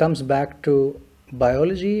this comes back to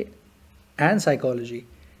biology and psychology.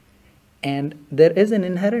 And there is an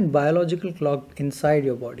inherent biological clock inside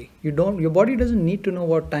your body. Your body doesn't need to know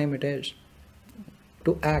what time it is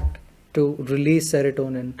to act, to release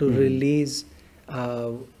serotonin, to release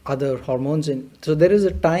other hormones. So there is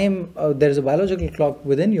a time, there is a biological clock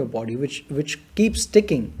within your body which keeps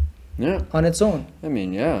ticking on its own. I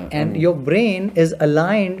mean, yeah. And your brain is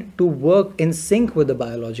aligned to work in sync with the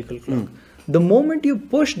biological clock. The moment you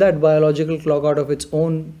push that biological clock out of its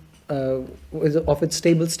own, of its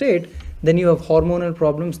stable state, then you have hormonal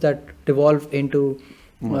problems that devolve into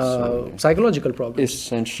psychological problems.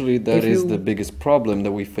 Essentially, that is the biggest problem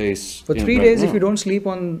that we face. For 3 days, if you don't sleep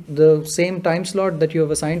on the same time slot that you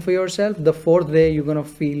have assigned for yourself, the 4th day you're gonna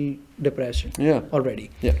feel depression.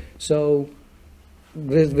 Already. Yeah. So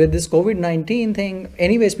with this COVID-19 thing,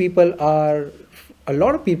 anyways, a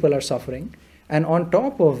lot of people are suffering, and on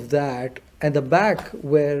top of that, at the back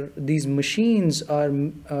where these machines are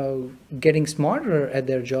getting smarter at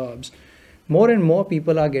their jobs, more and more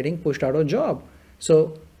people are getting pushed out of job.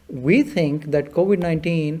 So we think that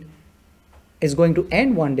COVID-19 is going to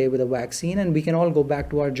end one day with a vaccine and we can all go back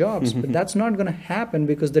to our jobs. But that's not going to happen,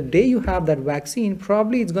 because the day you have that vaccine,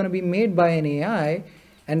 probably it's going to be made by an AI,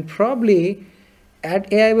 and probably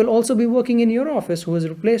that AI will also be working in your office who has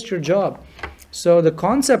replaced your job. So the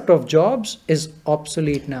concept of jobs is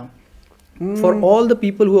obsolete now. For all the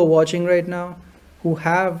people who are watching right now, who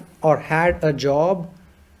have or had a job,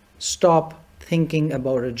 stop thinking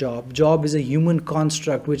about a job. Job is a human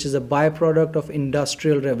construct, which is a byproduct of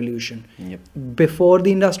industrial revolution. Before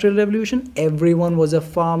the industrial revolution, everyone was a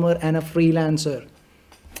farmer and a freelancer.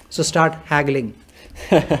 So start haggling.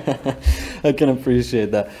 I can appreciate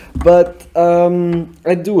that. But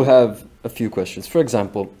I do have a few questions. For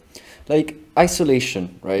example, like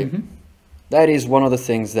isolation, right? That is one of the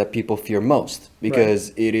things that people fear most,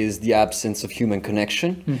 because it is the absence of human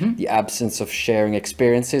connection, the absence of sharing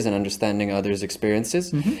experiences and understanding others'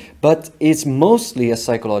 experiences. But it's mostly a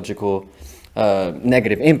psychological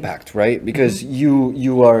negative impact, right? Because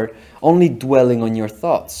you are only dwelling on your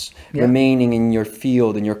thoughts, remaining in your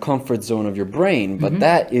field, in your comfort zone of your brain. But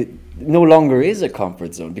it no longer is a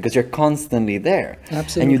comfort zone, because you're constantly there.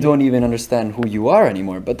 Absolutely. And you don't even understand who you are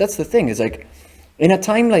anymore. But that's the thing, is like, in a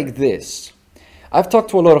time like this, I've talked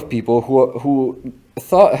to a lot of people who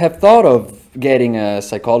have thought of getting a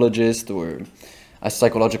psychologist or a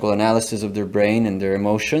psychological analysis of their brain and their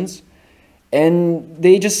emotions, and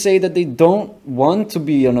they just say that they don't want to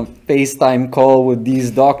be on a FaceTime call with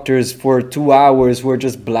these doctors for 2 hours who are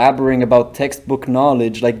just blabbering about textbook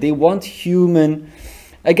knowledge. Like, they want human,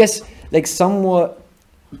 I guess, like somewhat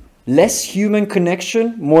less human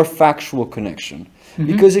connection, more factual connection.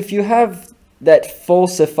 Because if you have that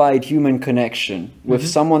falsified human connection with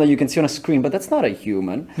someone that you can see on a screen, but that's not a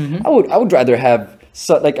human. I would rather have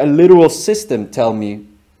like a literal system tell me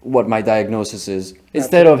what my diagnosis is,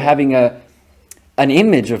 instead of having an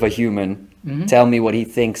image of a human tell me what he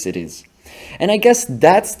thinks it is. And I guess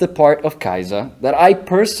that's the part of Kaissa that I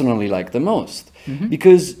personally like the most,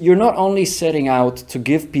 because you're not only setting out to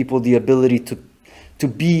give people the ability to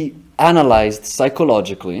be analyzed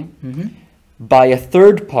psychologically by a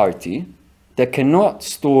third party that cannot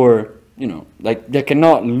store, like they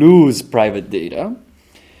cannot lose private data.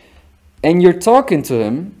 And you're talking to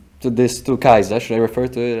him, to Kaissa. Should I refer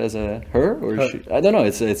to it as a her or her. I don't know.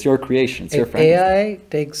 It's your creation. It's your friend. AI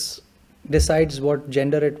decides what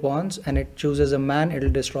gender it wants, and it chooses a man,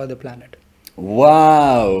 it'll destroy the planet.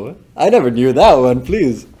 Wow, I never knew that one.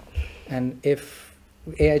 Please. And if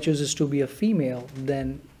AI chooses to be a female,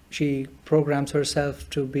 then she programs herself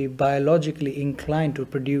to be biologically inclined to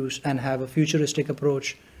produce and have a futuristic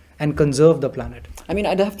approach and conserve the planet. I mean,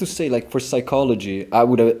 I'd have to say, like, for psychology, I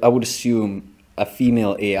would assume a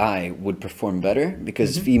female AI would perform better,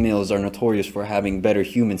 because females are notorious for having better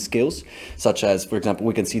human skills, such as, for example,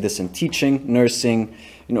 we can see this in teaching, nursing.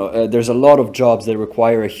 There's a lot of jobs that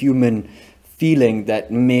require a human feeling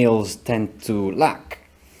that males tend to lack.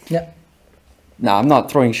 Now, I'm not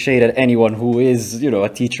throwing shade at anyone who is, a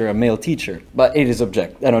teacher, a male teacher, but it is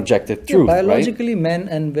an objective truth, biologically, right? Men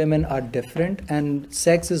and women are different, and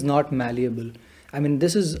sex is not malleable. I mean,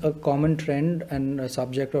 this is a common trend and a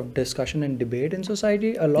subject of discussion and debate in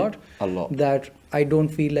society a lot. That I don't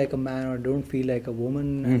feel like a man or don't feel like a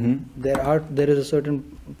woman. And there is a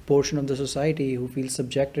certain portion of the society who feels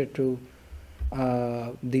subjected to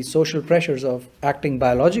the social pressures of acting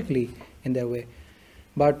biologically in their way.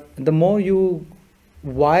 But the more you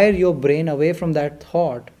wire your brain away from that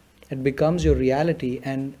thought, it becomes your reality.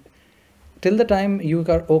 And till the time you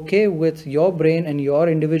are okay with your brain and your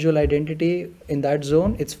individual identity in that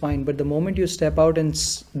zone, it's fine. But the moment you step out and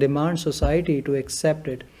demand society to accept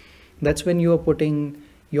it, that's when you are putting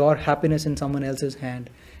your happiness in someone else's hand.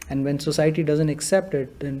 And when society doesn't accept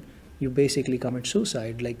it, then you basically commit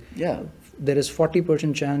suicide. Like, Yeah. there is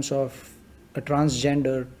 40% chance of a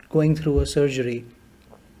transgender going through a surgery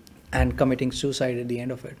and committing suicide at the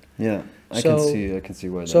end of it. Yeah. I So- can see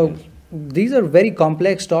why that So is. these are very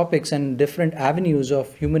complex topics and different avenues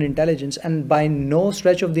of human intelligence, and by no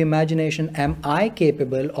stretch of the imagination am I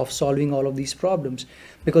capable of solving all of these problems,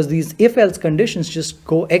 because these if-else conditions just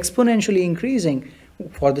go exponentially increasing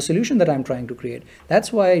for the solution that I'm trying to create.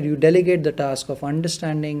 That's why you delegate the task of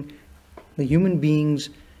understanding the human being's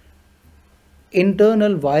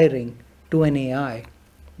internal wiring to an AI.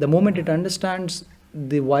 The moment it understands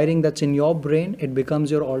the wiring that's in your brain, it becomes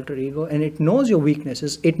your alter ego, and it knows your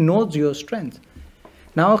weaknesses, it knows your strength.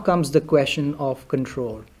 Now comes the question of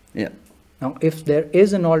control. Yeah. Now, if there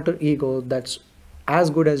is an alter ego that's as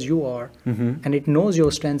good as you are, and it knows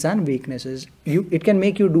your strengths and weaknesses, it can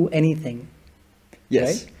make you do anything.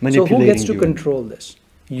 Yes. Right? So who gets to you. control this?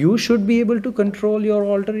 You should be able to control your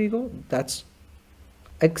alter ego. That's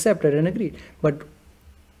accepted and agreed. But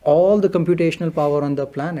all the computational power on the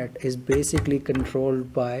planet is basically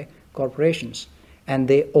controlled by corporations, and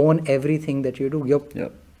they own everything that you do. Your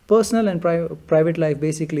Yep. personal and private life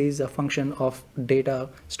basically is a function of data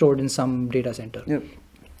stored in some data center. Yep.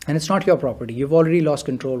 And it's not your property. You've already lost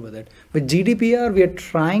control with it. With GDPR, we are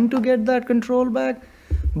trying to get that control back,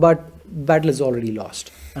 but battle is already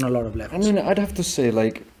lost on a lot of I levels. mean, I'd have to say,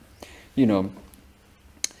 like, you know,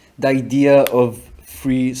 the idea of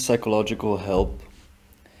free psychological help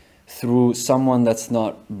through someone that's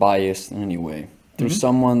not biased in any way, through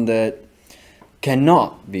someone that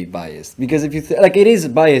cannot be biased. Because if you like, it is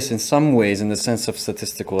biased in some ways in the sense of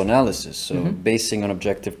statistical analysis. So basing on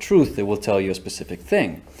objective truth, it will tell you a specific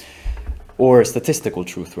thing, or statistical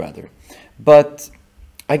truth rather. But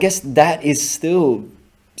I guess that is still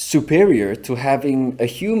superior to having a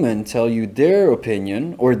human tell you their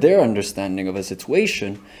opinion or their understanding of a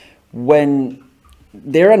situation, when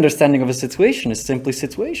their understanding of a situation is simply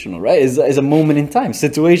situational, right? Is a moment in time,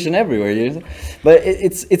 situation everywhere. You know? But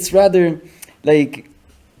it's rather like,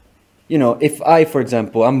 you know, if I, for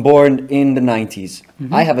example, I'm born in the 90s,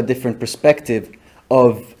 I have a different perspective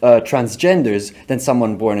of transgenders than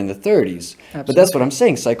someone born in the 30s. But that's what I'm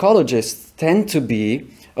saying. Psychologists tend to be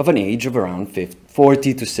of an age of around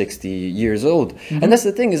 40 to 60 years old. And that's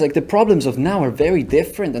the thing, is like the problems of now are very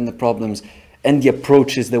different than the problems and the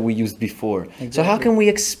approaches that we used before. Exactly. So how can we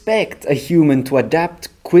expect a human to adapt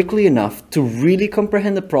quickly enough to really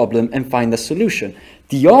comprehend the problem and find a solution?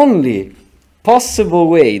 The only possible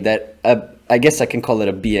way that I guess I can call it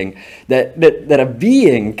a being, that a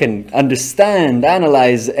being can understand,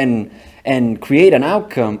 analyze, and create an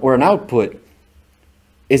outcome or an output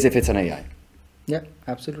is if it's an AI. Yeah,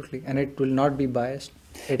 absolutely. And it will not be biased.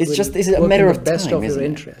 It's a matter of best time, of your isn't it?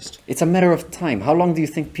 interest. It's a matter of time. How long do you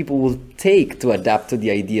think people will take to adapt to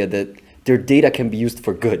the idea that their data can be used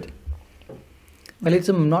for good? Well, it's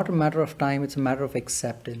not a matter of time, it's a matter of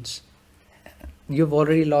acceptance. You've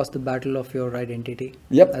already lost the battle of your identity.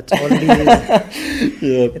 Yep. That's already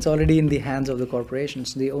Yeah. it's already in the hands of the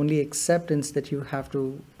corporations. The only acceptance that you have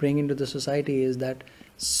to bring into the society is that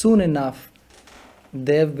soon enough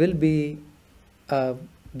there will be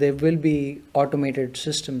automated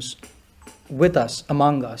systems with us,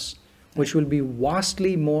 among us, which will be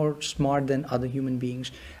vastly more smart than other human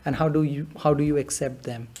beings. And how do you accept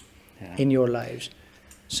them in your lives?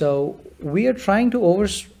 So we are trying to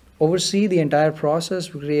oversee the entire process,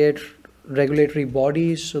 create regulatory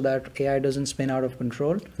bodies so that AI doesn't spin out of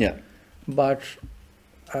control. Yeah. But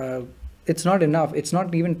it's not enough. It's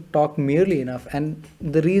not even talk merely enough. And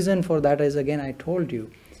the reason for that is, again, I told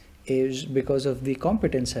you, is because of the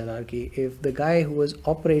competence hierarchy. If the guy who is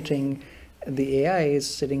operating the AI is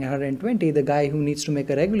sitting at 120, the guy who needs to make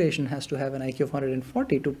a regulation has to have an IQ of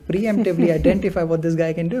 140 to preemptively identify what this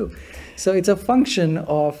guy can do. So it's a function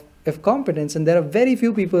of competence, and there are very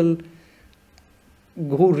few people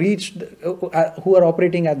who are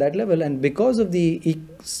operating at that level. And because of the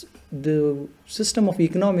system of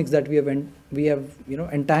economics that we have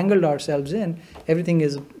entangled ourselves in, everything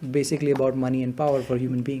is basically about money and power for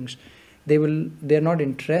human beings. They're not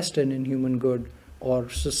interested in human good or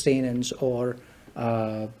sustenance or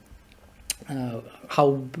how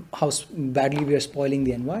badly we are spoiling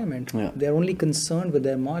the environment. Yeah. They're only concerned with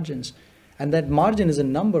their margins, and that margin is a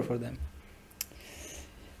number for them.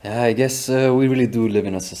 I guess we really do live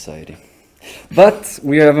in a society. But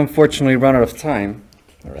we have unfortunately run out of time.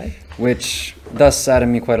 All right. Which does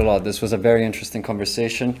sadden me quite a lot. This was a very interesting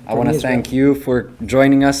conversation. I want to thank well. you for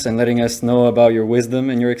joining us and letting us know about your wisdom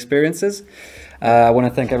and your experiences. I want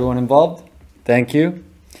to thank everyone involved. Thank you.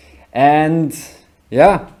 And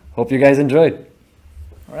yeah, hope you guys enjoyed.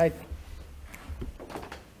 All right.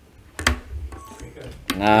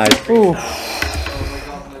 Nice. Oh my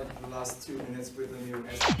god, like the last 2 minutes with the new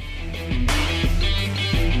S.